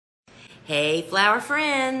Hey, flower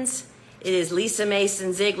friends. It is Lisa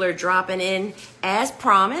Mason Ziegler dropping in as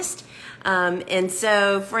promised. And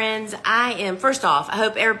so, friends, first off, I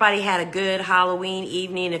hope everybody had a good Halloween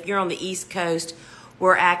evening. If you're on the East Coast,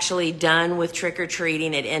 we're actually done with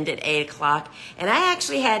trick-or-treating. It ended at 8 o'clock. And I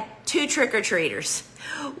actually had 2 trick-or-treaters.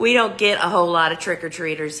 We don't get a whole lot of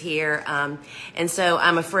trick-or-treaters here. And so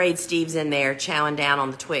I'm afraid Steve's in there chowing down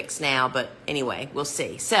on the Twix now. But anyway, we'll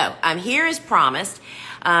see. So I'm here as promised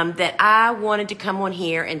that I wanted to come on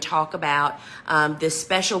here and talk about this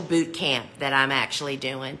special boot camp that I'm actually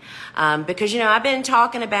doing. Because, you know, I've been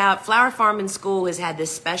talking about Flower Farming School has had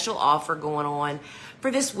this special offer going on for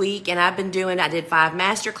this week, and I did 5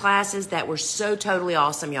 master classes that were so totally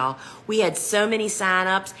awesome, y'all. We had so many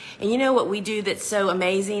sign-ups, and you know what we do that's so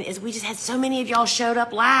amazing is we just had so many of y'all showed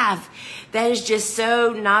up live. That is just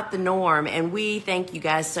so not the norm, and we thank you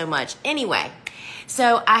guys so much. Anyway,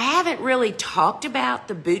 so I haven't really talked about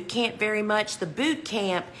the boot camp very much. The boot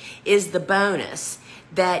camp is the bonus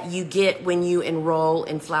that you get when you enroll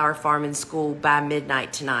in Flower Farming School by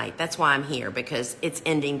midnight tonight. That's why I'm here, because it's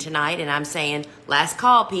ending tonight, and I'm saying last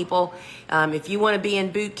call, people. If you want to be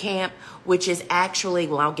in boot camp, which is actually,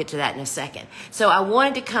 well, I'll get to that in a second. So I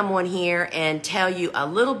wanted to come on here and tell you a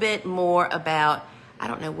little bit more about, I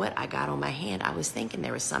don't know what I got on my hand. I was thinking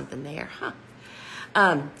there was something there,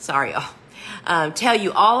 sorry, y'all. Tell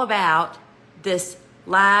you all about this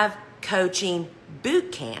live coaching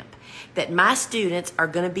boot camp that my students are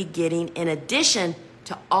going to be getting in addition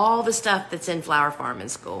to all the stuff that's in Flower Farming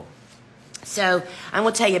School. So I'm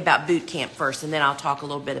going to tell you about boot camp first, and then I'll talk a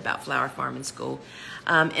little bit about Flower Farming School.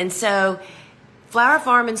 And so Flower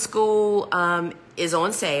Farming School is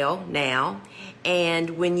on sale now,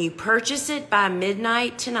 and when you purchase it by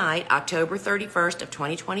midnight tonight, October 31st of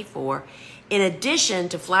 2024, in addition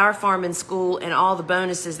to Flower Farming School and all the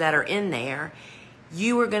bonuses that are in there,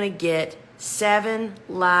 you are going to get 7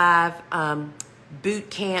 live boot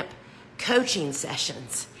camp coaching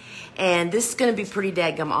sessions. And this is going to be pretty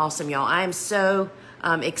dadgum awesome, y'all. I am so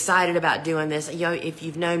excited about doing this. You know, if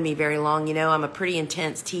you've known me very long, you know I'm a pretty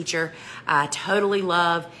intense teacher. I totally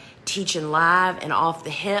love teaching live and off the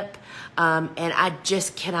hip. And I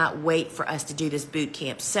just cannot wait for us to do this boot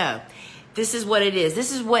camp. So this is what it is.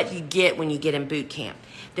 This is what you get when you get in boot camp.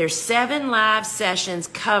 There's 7 live sessions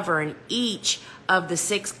covering each of the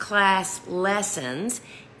 6 class lessons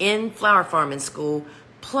in Flower Farming School,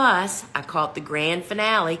 plus, I call it the grand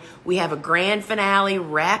finale. We have a grand finale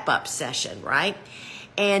wrap-up session, right?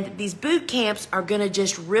 And these boot camps are going to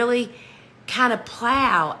just really kind of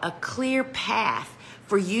plow a clear path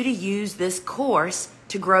for you to use this course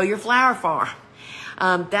to grow your flower farm.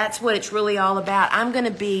 That's what it's really all about. I'm going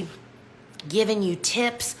to be giving you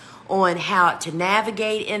tips on how to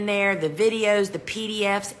navigate in there, the videos, the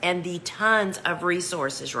PDFs, and the tons of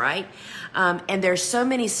resources, right? And there's so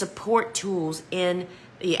many support tools in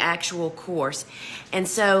the actual course. And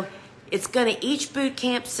so each boot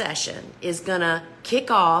camp session is gonna kick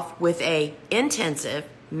off with a intensive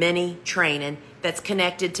mini training that's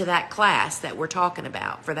connected to that class that we're talking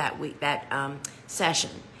about for that week, that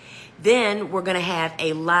session. Then we're gonna have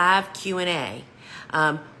a live Q&A.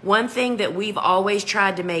 One thing that we've always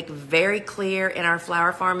tried to make very clear in our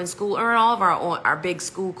Flower Farming School, or in all of our big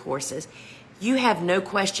school courses, you have no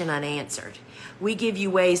question unanswered. We give you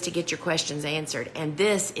ways to get your questions answered, and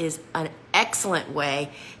this is an excellent way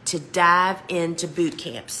to dive into boot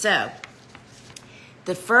camp. So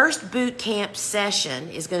the first boot camp session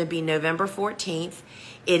is going to be November 14th.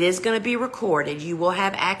 It is going to be recorded. You will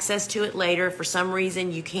have access to it later. If for some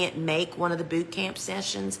reason you can't make one of the boot camp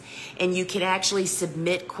sessions, and you can actually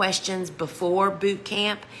submit questions before boot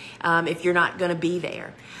camp if you're not going to be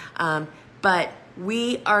there. But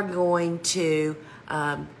we are going to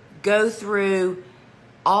go through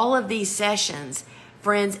all of these sessions,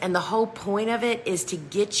 friends, and the whole point of it is to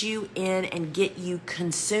get you in and get you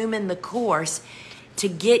consuming the course to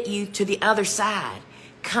get you to the other side,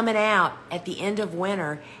 coming out at the end of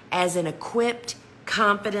winter as an equipped,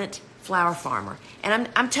 confident flower farmer. And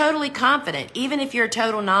I'm totally confident, even if you're a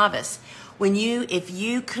total novice, if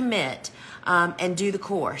you commit and do the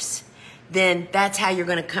course, then that's how you're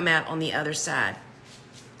going to come out on the other side.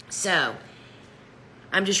 So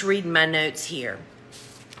I'm just reading my notes here.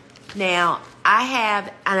 Now,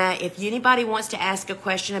 if anybody wants to ask a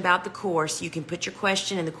question about the course, you can put your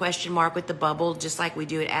question in the question mark with the bubble, just like we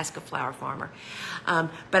do at Ask a Flower Farmer.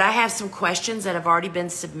 But I have some questions that have already been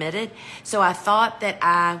submitted, so I thought that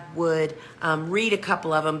I would read a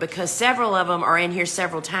couple of them because several of them are in here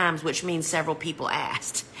several times, which means several people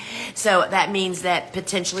asked. So that means that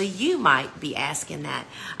potentially you might be asking that.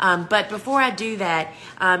 But before I do that,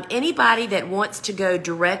 anybody that wants to go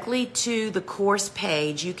directly to the course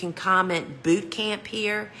page, you can comment Bootcamp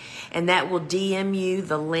here, and that will DM you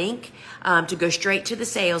the link to go straight to the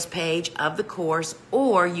sales page of the course,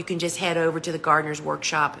 or you can just head over to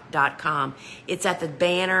thegardenersworkshop.com. It's at the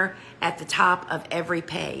banner at the top of every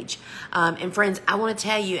page. And friends, I want to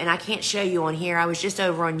tell you, and I can't show you on here, I was just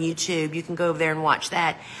over on YouTube. You can go over there and watch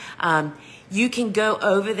that. You can go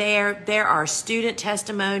over there. There are student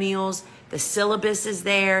testimonials. The syllabus is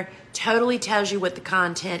there. Totally tells you what the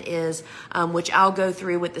content is, which I'll go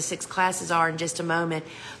through what the 6 classes are in just a moment.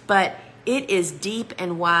 But it is deep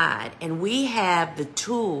and wide, and we have the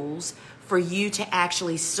tools for you to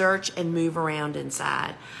actually search and move around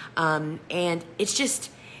inside. And it's just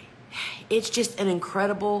an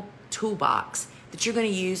incredible toolbox that you're going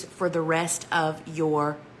to use for the rest of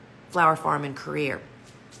your flower farming career.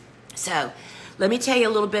 So let me tell you a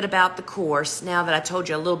little bit about the course now that I told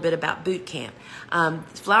you a little bit about boot camp.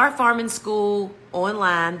 Flower Farming School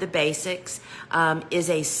Online, the Basics, is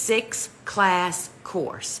a 6-class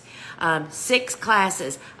course. 6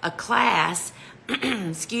 classes. A class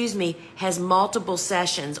excuse me, has multiple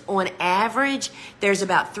sessions. On average, there's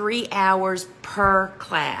about 3 hours per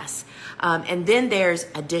class. And then there's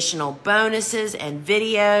additional bonuses and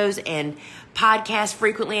videos and podcast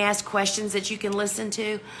frequently asked questions that you can listen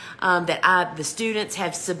to that the students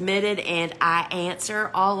have submitted, and I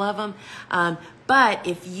answer all of them. But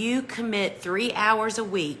if you commit 3 hours a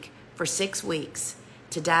week for 6 weeks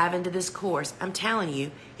to dive into this course, I'm telling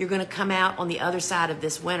you, you're going to come out on the other side of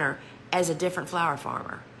this winter as a different flower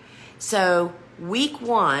farmer. So week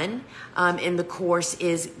 1 in the course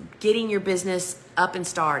is getting your business up and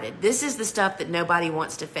started. This is the stuff that nobody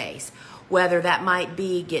wants to face. Whether that might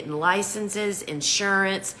be getting licenses,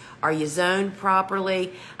 insurance, are you zoned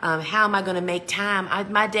properly? How am I going to make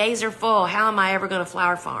time? My days are full. How am I ever going to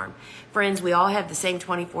flower farm? Friends, we all have the same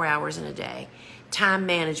 24 hours in a day. Time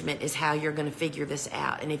management is how you're going to figure this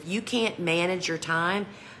out. And if you can't manage your time,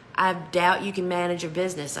 I doubt you can manage a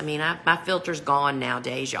business. I mean, my filter's gone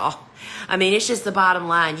nowadays, y'all. I mean, it's just the bottom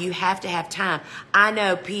line. You have to have time. I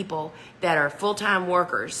know people that are full-time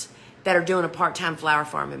workers that are doing a part-time flower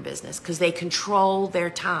farming business because they control their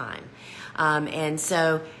time. And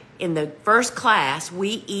so in the first class,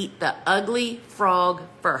 we eat the ugly frog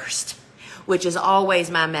first, which is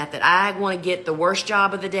always my method. I want to get the worst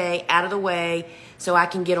job of the day out of the way so I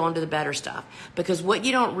can get on to the better stuff. Because what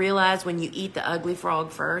you don't realize when you eat the ugly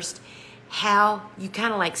frog first, how you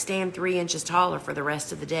kind of like stand 3 inches taller for the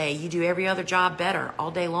rest of the day. You do every other job better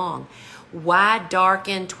all day long. Why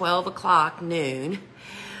darken 12 o'clock noon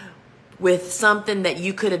with something that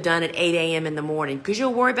you could have done at 8 a.m. in the morning? Because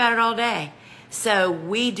you'll worry about it all day. So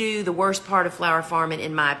we do the worst part of flower farming,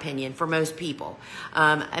 in my opinion, for most people.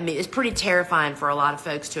 I mean, it's pretty terrifying for a lot of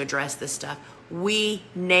folks to address this stuff. We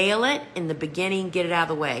nail it in the beginning, get it out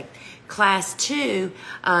of the way. Class 2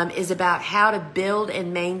 is about how to build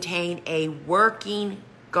and maintain a working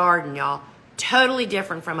garden, y'all. Totally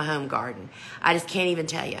different from a home garden. I just can't even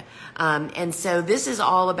tell you. And so this is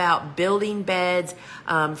all about building beds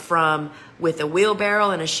with a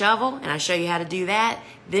wheelbarrow and a shovel, and I show you how to do that.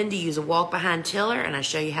 Then to use a walk-behind tiller, and I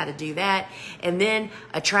show you how to do that. And then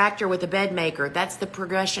a tractor with a bed maker. That's the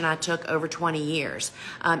progression I took over 20 years.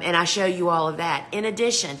 And I show you all of that. In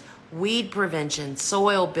addition, weed prevention,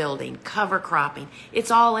 soil building, cover cropping.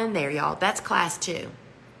 It's all in there, y'all. That's class 2.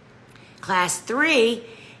 Class 3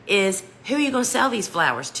 is who are you going to sell these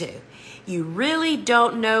flowers to? You really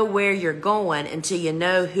don't know where you're going until you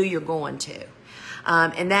know who you're going to.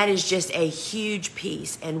 And that is just a huge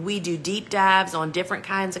piece. And we do deep dives on different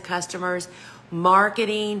kinds of customers,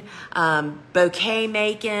 marketing, bouquet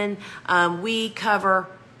making. We cover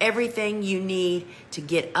everything you need to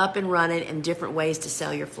get up and running and different ways to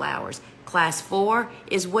sell your flowers. Class 4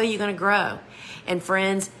 is what are you going to grow? And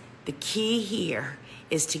friends, the key here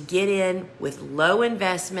is to get in with low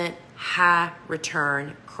investment, high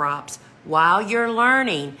return crops. While you're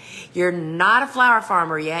learning, you're not a flower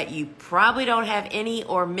farmer yet. You probably don't have any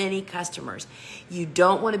or many customers. You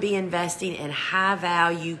don't want to be investing in high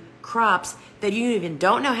value crops that you even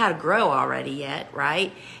don't know how to grow already yet,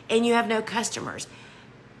 right? And you have no customers.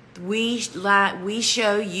 We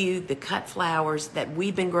show you the cut flowers that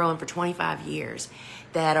we've been growing for 25 years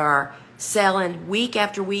that are selling week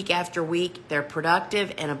after week after week. They're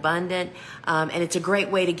productive and abundant, and it's a great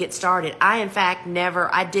way to get started.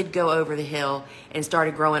 I did go over the hill and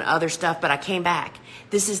started growing other stuff, but I came back.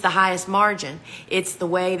 This is the highest margin. It's the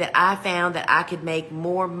way that I found that I could make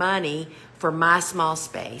more money for my small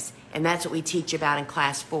space. And that's what we teach about in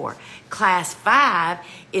Class 4. Class 5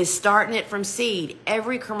 is starting it from seed.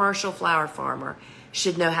 Every commercial flower farmer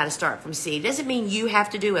should know how to start from seed. It doesn't mean you have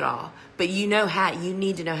to do it all, but you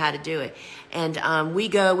need to know how to do it. And we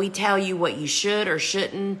tell you what you should or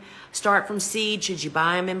shouldn't start from seed. Should you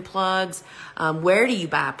buy them in plugs? Where do you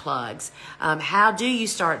buy plugs? How do you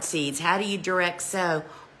start seeds? How do you direct sow?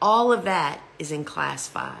 All of that is in Class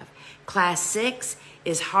 5. Class 6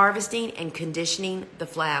 is harvesting and conditioning the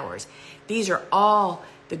flowers. These are all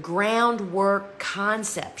the groundwork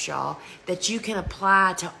concepts, y'all, that you can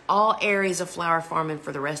apply to all areas of flower farming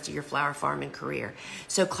for the rest of your flower farming career.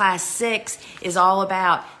 So Class 6 is all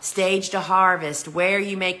about stage to harvest, where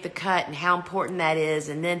you make the cut and how important that is,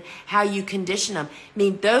 and then how you condition them. I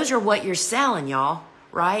mean, those are what you're selling, y'all,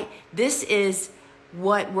 right? This is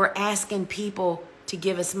what we're asking people to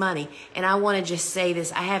give us money. And I want to just say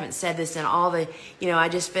this. I haven't said this in all the, I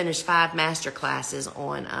just finished 5 master classes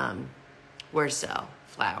on where to sell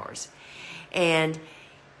flowers. And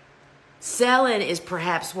selling is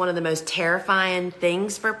perhaps one of the most terrifying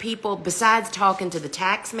things for people, besides talking to the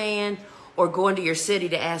tax man or going to your city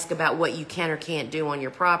to ask about what you can or can't do on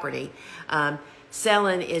your property.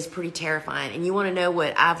 Selling is pretty terrifying. And you want to know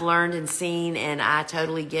what I've learned and seen and I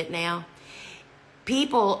totally get now?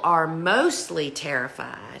 People are mostly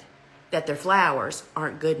terrified that their flowers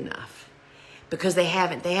aren't good enough because they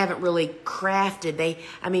haven't really crafted.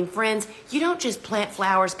 Friends, you don't just plant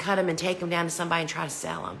flowers, cut them, and take them down to somebody and try to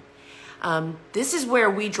sell them. This is where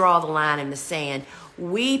we draw the line in the sand.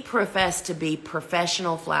 We profess to be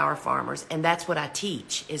professional flower farmers, and that's what I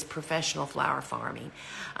teach, is professional flower farming.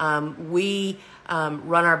 We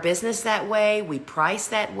run our business that way. We price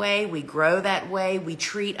that way. We grow that way. We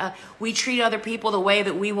treat other people the way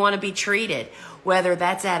that we want to be treated, whether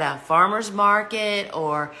that's at a farmer's market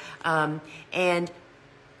or and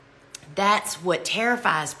that's what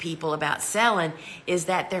terrifies people about selling, is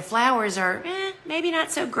that their flowers are maybe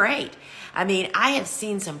not so great. I mean, I have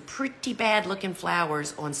seen some pretty bad looking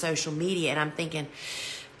flowers on social media, and I'm thinking,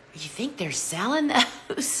 you think they're selling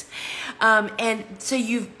those? And so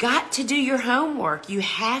you've got to do your homework. You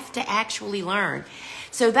have to actually learn.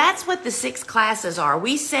 So that's what the 6 classes are.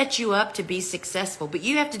 We set you up to be successful, but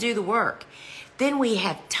you have to do the work. Then we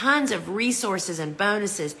have tons of resources and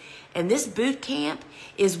bonuses. And this boot camp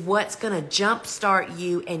is what's going to jumpstart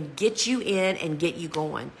you and get you in and get you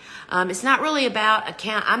going. It's not really about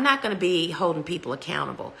I'm not going to be holding people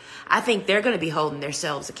accountable. I think they're going to be holding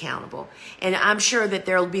themselves accountable. And I'm sure that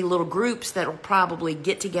there will be little groups that will probably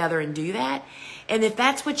get together and do that. And if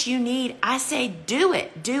that's what you need, I say do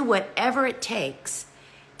it. Do whatever it takes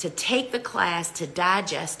to take the class, to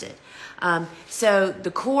digest it. So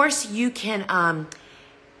the course, you can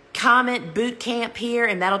comment Bootcamp here,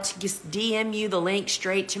 and that'll just DM you the link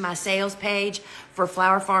straight to my sales page for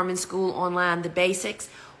Flower Farming School Online, the basics,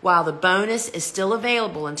 while the bonus is still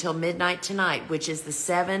available until midnight tonight, which is the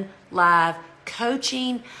 7 live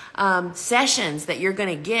coaching sessions that you're going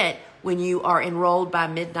to get when you are enrolled by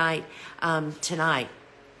midnight tonight.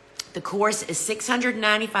 The course is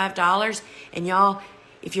 $695, and y'all,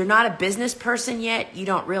 if you're not a business person yet, you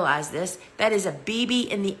don't realize this. That is a BB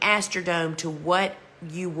in the Astrodome to what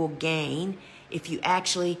you will gain if you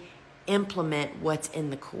actually implement what's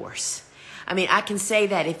in the course. I mean, I can say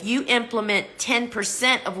that if you implement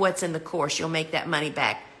 10% of what's in the course, you'll make that money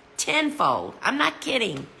back tenfold. I'm not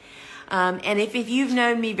kidding. And if you've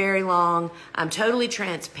known me very long, I'm totally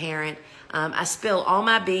transparent. I spill all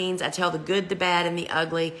my beans. I tell the good, the bad, and the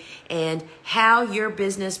ugly. And how your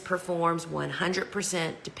business performs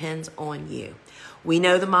 100% depends on you. We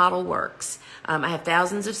know the model works. I have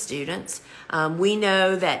thousands of students. We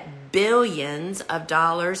know that billions of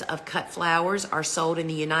dollars of cut flowers are sold in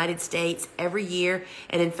the United States every year.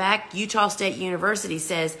 And in fact, Utah State University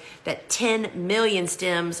says that 10 million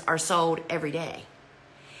stems are sold every day.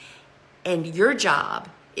 And your job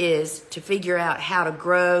is to figure out how to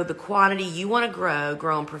grow the quantity you want to grow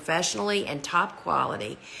them professionally and top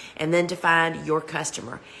quality, and then to find your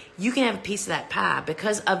customer. You can have a piece of that pie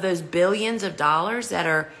because of those billions of dollars that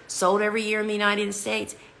are sold every year in the United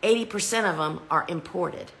States. 80% of them are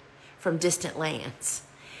imported from distant lands.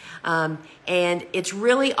 And it's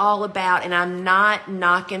really all about, and I'm not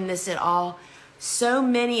knocking this at all, so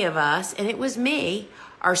many of us, and it was me,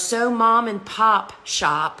 are so mom and pop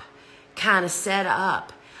shop kind of set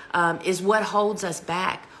up. Is what holds us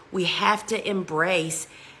back. We have to embrace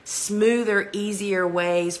smoother, easier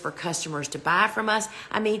ways for customers to buy from us.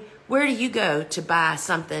 I mean, where do you go to buy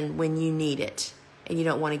something when you need it and you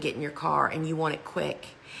don't want to get in your car and you want it quick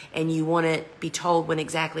and you want to be told when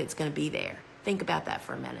exactly it's going to be there? Think about that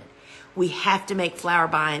for a minute. We have to make flower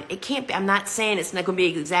buying. It can't be, I'm not saying it's not going to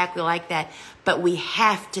be exactly like that, but we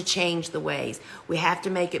have to change the ways. We have to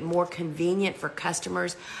make it more convenient for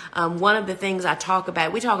customers. One of the things I talk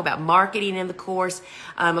about, we talk about marketing in the course.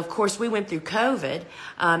 Of course, we went through COVID,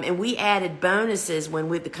 and we added bonuses when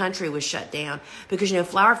the country was shut down because,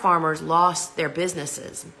 flower farmers lost their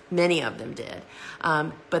businesses. Many of them did.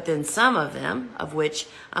 But then some of them, of which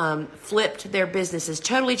flipped their businesses,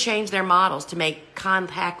 totally changed their models to make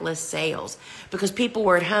contactless sales because people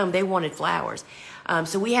were at home. They wanted flowers.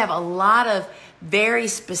 So we have a lot of very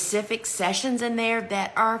specific sessions in there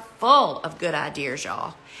that are full of good ideas,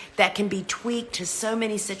 y'all, that can be tweaked to so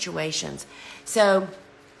many situations. So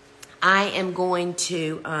I am going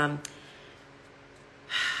to, I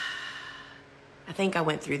think I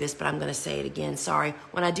went through this, but I'm going to say it again. Sorry.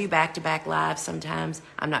 When I do back-to-back lives sometimes,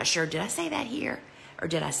 I'm not sure, did I say that here or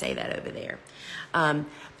did I say that over there?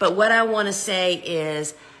 But what I want to say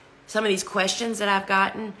is some of these questions that I've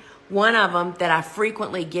gotten, one of them that I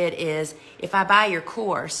frequently get is, if I buy your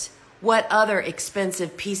course, what other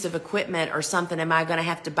expensive piece of equipment or something am I going to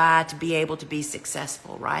have to buy to be able to be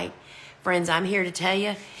successful, right? Friends, I'm here to tell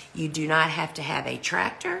you, you do not have to have a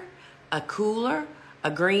tractor, a cooler, a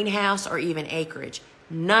greenhouse, or even acreage,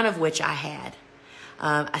 none of which I had.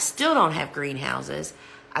 I still don't have greenhouses.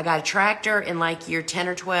 I got a tractor in like year 10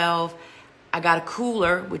 or 12. I got a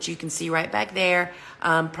cooler, which you can see right back there,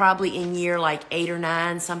 probably in year like 8 or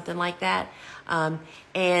 9, something like that.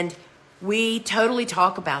 And we totally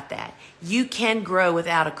talk about that. You can grow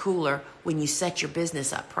without a cooler when you set your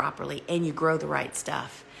business up properly and you grow the right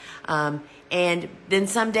stuff. And then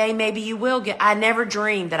someday maybe you will get, I never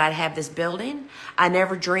dreamed that I'd have this building. I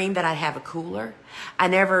never dreamed that I'd have a cooler. I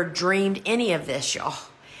never dreamed any of this, y'all.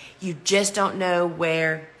 You just don't know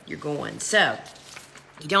where you're going. So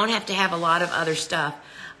you don't have to have a lot of other stuff.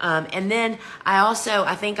 And then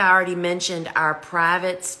I think I already mentioned our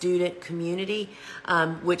private student community,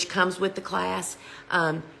 which comes with the class.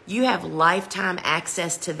 You have lifetime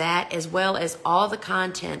access to that as well as all the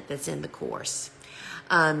content that's in the course.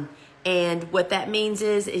 And what that means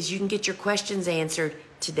is you can get your questions answered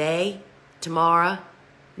today, tomorrow,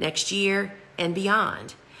 next year, and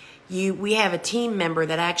beyond. We have a team member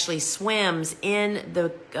that actually swims in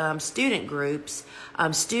the student groups,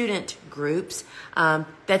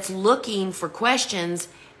 that's looking for questions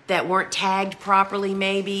that weren't tagged properly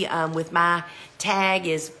maybe. With my tag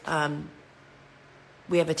is,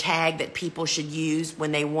 we have a tag that people should use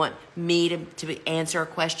when they want me to answer a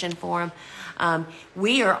question for them.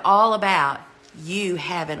 We are all about you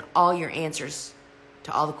having all your answers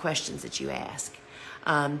to all the questions that you ask.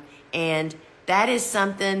 And that is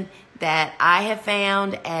something that I have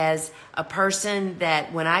found as a person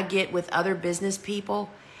that when I get with other business people,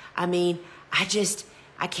 I mean, I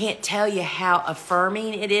can't tell you how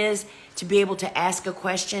affirming it is to be able to ask a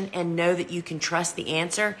question and know that you can trust the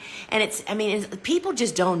answer. And people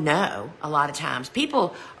just don't know a lot of times.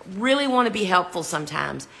 People really want to be helpful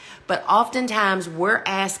sometimes, but oftentimes we're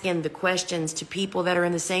asking the questions to people that are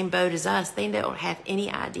in the same boat as us. They don't have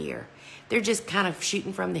any idea. They're just kind of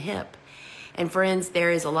shooting from the hip. And friends,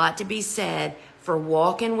 there is a lot to be said for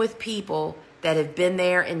walking with people that have been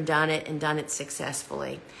there and done it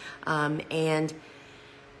successfully. And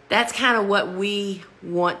that's kind of what we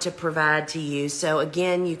want to provide to you. So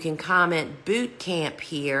again, you can comment Bootcamp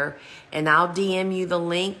here, and I'll DM you the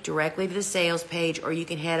link directly to the sales page, or you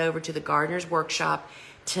can head over to the Gardener's Workshop.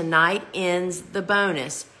 Tonight ends the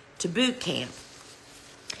bonus to Bootcamp.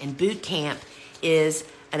 And Bootcamp is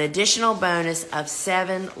an additional bonus of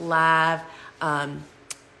 7 live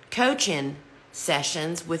coaching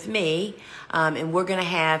sessions with me, and we're going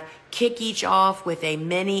to kick each off with a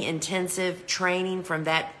mini intensive training from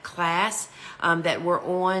that class that we're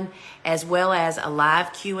on, as well as a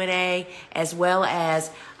live Q&A, as well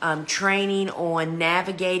as training on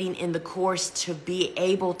navigating in the course to be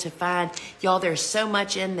able to find, y'all, there's so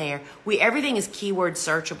much in there. Everything is keyword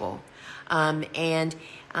searchable. And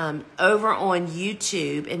over on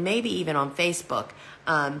YouTube and maybe even on Facebook,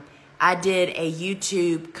 I did a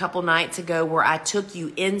YouTube a couple nights ago where I took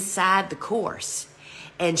you inside the course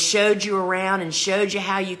and showed you around and showed you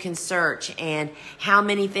how you can search and how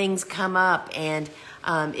many things come up. And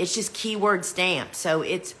it's just keyword stamped. So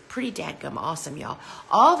it's pretty dadgum awesome, y'all.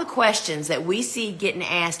 All the questions that we see getting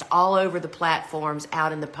asked all over the platforms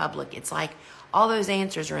out in the public, it's like all those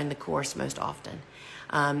answers are in the course most often.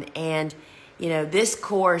 And, this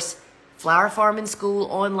course Flower Farming School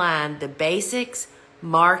Online, the basics,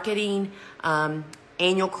 marketing,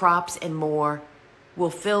 annual crops, and more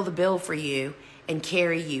will fill the bill for you and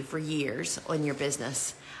carry you for years on your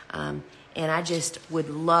business. And I just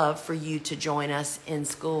would love for you to join us in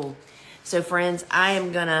school. So friends, I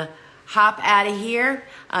am gonna hop out of here.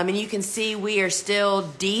 And you can see we are still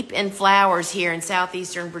deep in flowers here in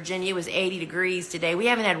southeastern Virginia. It was 80 degrees today. We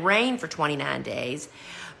haven't had rain for 29 days,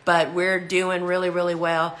 but we're doing really, really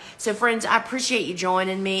well. So friends, I appreciate you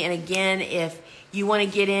joining me. And again, if you want to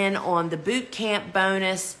get in on the boot camp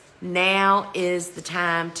bonus, now is the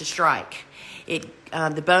time to strike.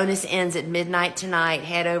 The bonus ends at midnight tonight.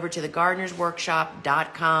 Head over to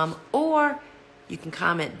thegardenersworkshop.com, or you can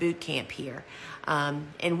comment boot camp here.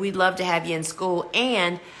 And we'd love to have you in school.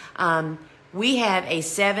 And we have a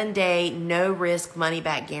 7-day no-risk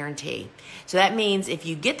money-back guarantee. So that means if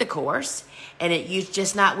you get the course and it's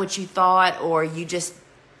just not what you thought, or you just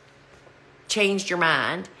changed your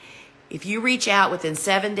mind, if you reach out within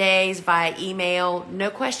 7 days via email, no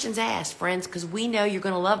questions asked, friends, because we know you're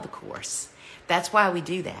going to love the course. That's why we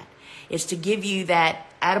do that. It's to give you that,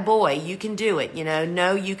 attaboy, you can do it.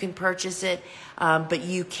 No, you can purchase it, but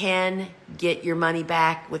you can get your money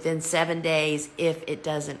back within 7 days if it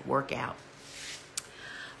doesn't work out.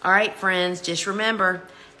 All right, friends, just remember,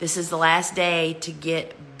 this is the last day to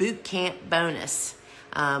get boot camp bonus,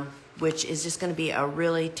 which is just going to be a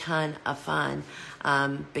really ton of fun,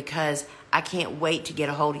 because I can't wait to get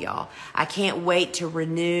a hold of y'all. I can't wait to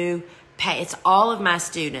renew. It's all of my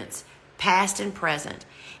students, past and present.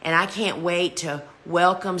 And I can't wait to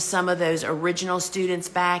welcome some of those original students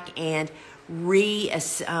back and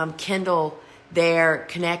rekindle their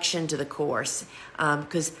connection to the course.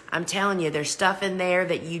 Because I'm telling you, there's stuff in there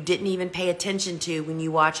that you didn't even pay attention to when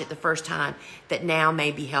you watch it the first time that now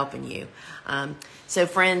may be helping you. So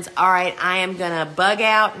friends, all right, I am going to bug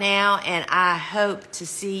out now, and I hope to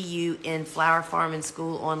see you in Flower Farming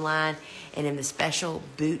School Online and in the special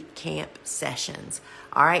boot camp sessions.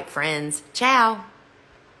 All right, friends, ciao.